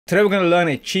Today we're going to learn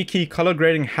a cheeky color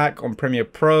grading hack on Premiere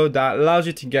Pro that allows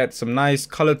you to get some nice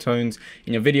color tones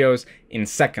in your videos in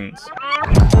seconds.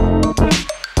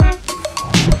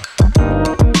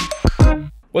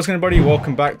 What's going on, everybody?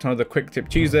 Welcome back to another Quick Tip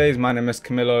Tuesdays. My name is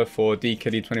Camilo for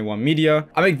DKD21 Media.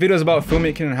 I make videos about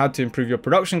filmmaking and how to improve your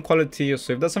production quality,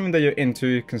 so if that's something that you're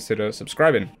into, consider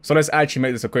subscribing. So let's actually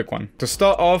make this a quick one. To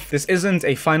start off, this isn't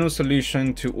a final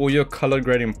solution to all your color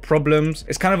grading problems.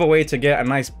 It's kind of a way to get a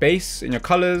nice base in your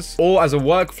colors, or as a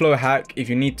workflow hack if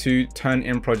you need to turn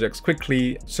in projects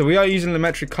quickly. So we are using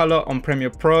Lumetri color on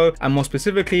Premiere Pro, and more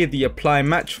specifically the apply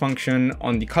match function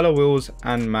on the color wheels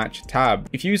and match tab.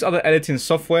 If you use other editing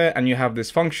software and you have this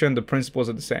function, the principles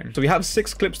are the same. So we have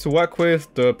 6 clips to work with.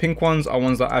 The pink ones are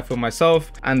ones that I filmed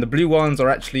myself, and the blue ones are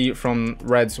actually from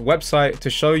Red's website to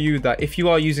show you that if you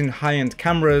are using high-end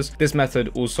cameras, this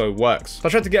method also works. So I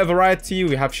tried to get a variety.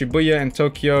 We have Shibuya in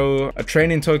Tokyo, a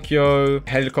train in Tokyo,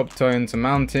 helicopter into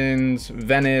mountains,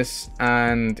 Venice,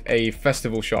 and a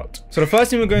festival shot. So the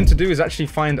first thing we're going to do is actually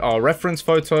find our reference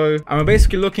photo, and we're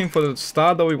basically looking for the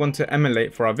style that we want to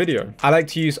emulate for our video. I like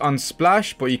to use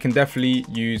Unsplash, but you can definitely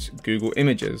use Google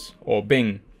Images or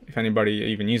Bing if anybody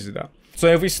even uses that. So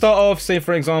if we start off, say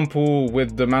for example,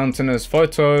 with the mountainous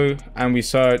photo, and we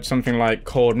search something like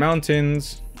cold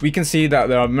mountains, we can see that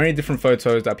there are many different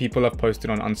photos that people have posted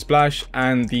on Unsplash,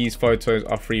 and these photos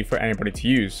are free for anybody to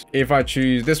use. If I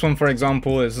choose this one, for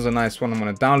example, this is a nice one I'm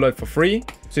going to download for free.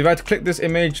 So if I click this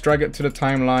image, drag it to the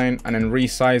timeline, and then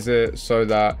resize it so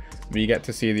that we get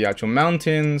to see the actual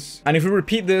mountains. And if we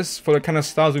repeat this for the kind of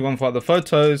styles we want for the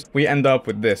photos, we end up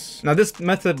with this. Now this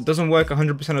method doesn't work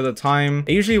 100% of the time.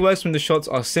 It usually works when the shots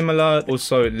are similar,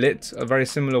 also lit a very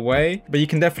similar way, but you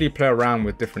can definitely play around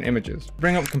with different images.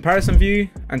 Bring up comparison view,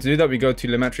 and to do that we go to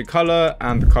Lumetri color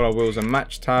and the color wheels and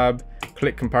match tab,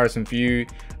 click comparison view,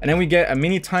 and then we get a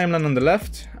mini timeline on the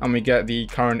left and we get the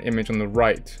current image on the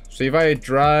right. So if I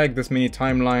drag this mini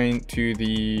timeline to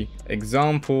the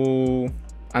example,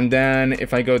 and then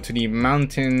if I go to the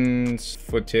mountains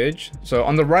footage, so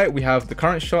on the right we have the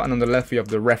current shot and on the left we have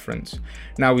the reference.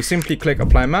 Now we simply click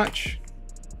apply match,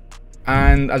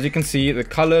 and as you can see, the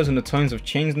colors and the tones have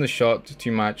changed in the shot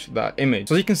to match that image.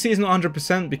 So as you can see, it's not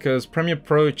 100% because Premiere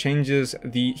Pro changes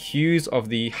the hues of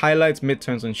the highlights,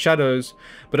 midtones, and shadows,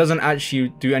 but doesn't actually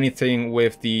do anything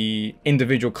with the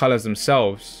individual colors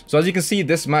themselves. So as you can see,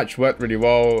 this match worked really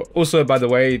well. Also, by the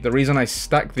way, the reason I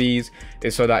stack these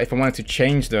is so that if I wanted to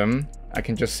change them, I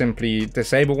can just simply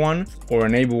disable one or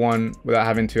enable one without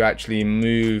having to actually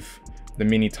move the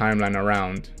mini timeline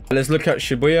around. Let's look at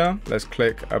Shibuya. Let's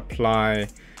click apply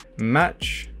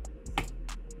match.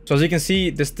 So as you can see,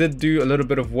 this did do a little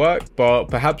bit of work, but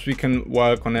perhaps we can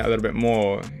work on it a little bit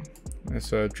more. Let's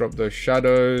drop those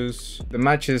shadows. The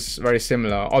match is very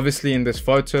similar. Obviously in this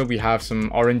photo we have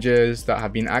some oranges that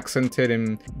have been accented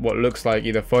in what looks like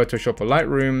either Photoshop or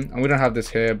Lightroom, and we don't have this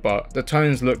here, but the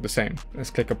tones look the same. Let's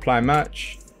click apply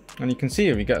match, and you can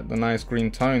see we get the nice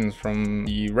green tones from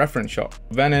the reference shot.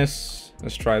 Venice,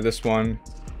 let's try this one.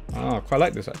 Oh, I quite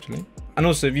like this actually. And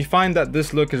also, if you find that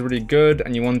this look is really good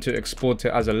and you want to export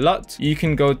it as a LUT, you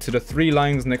can go to the 3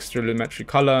 lines next to Lumetri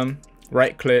color,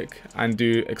 right click and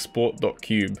do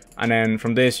export.cube. And then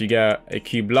from this you get a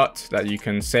cube LUT that you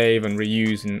can save and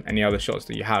reuse in any other shots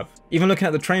that you have. Even looking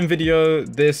at the train video,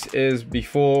 this is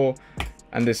before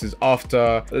and this is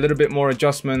after, a little bit more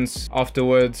adjustments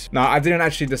afterwards. Now I didn't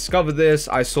actually discover this,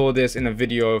 I saw this in a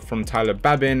video from Tyler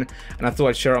Babin, and I thought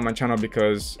I'd share it on my channel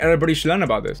because everybody should learn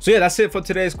about this. So yeah, that's it for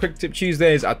today's Quick Tip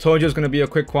Tuesdays. I told you it was going to be a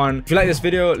quick one. If you like this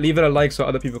video, leave it a like so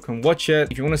other people can watch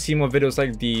it. If you want to see more videos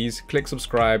like these, click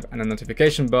subscribe and the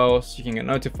notification bell so you can get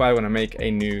notified when I make a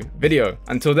new video.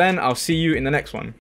 Until then, I'll see you in the next one.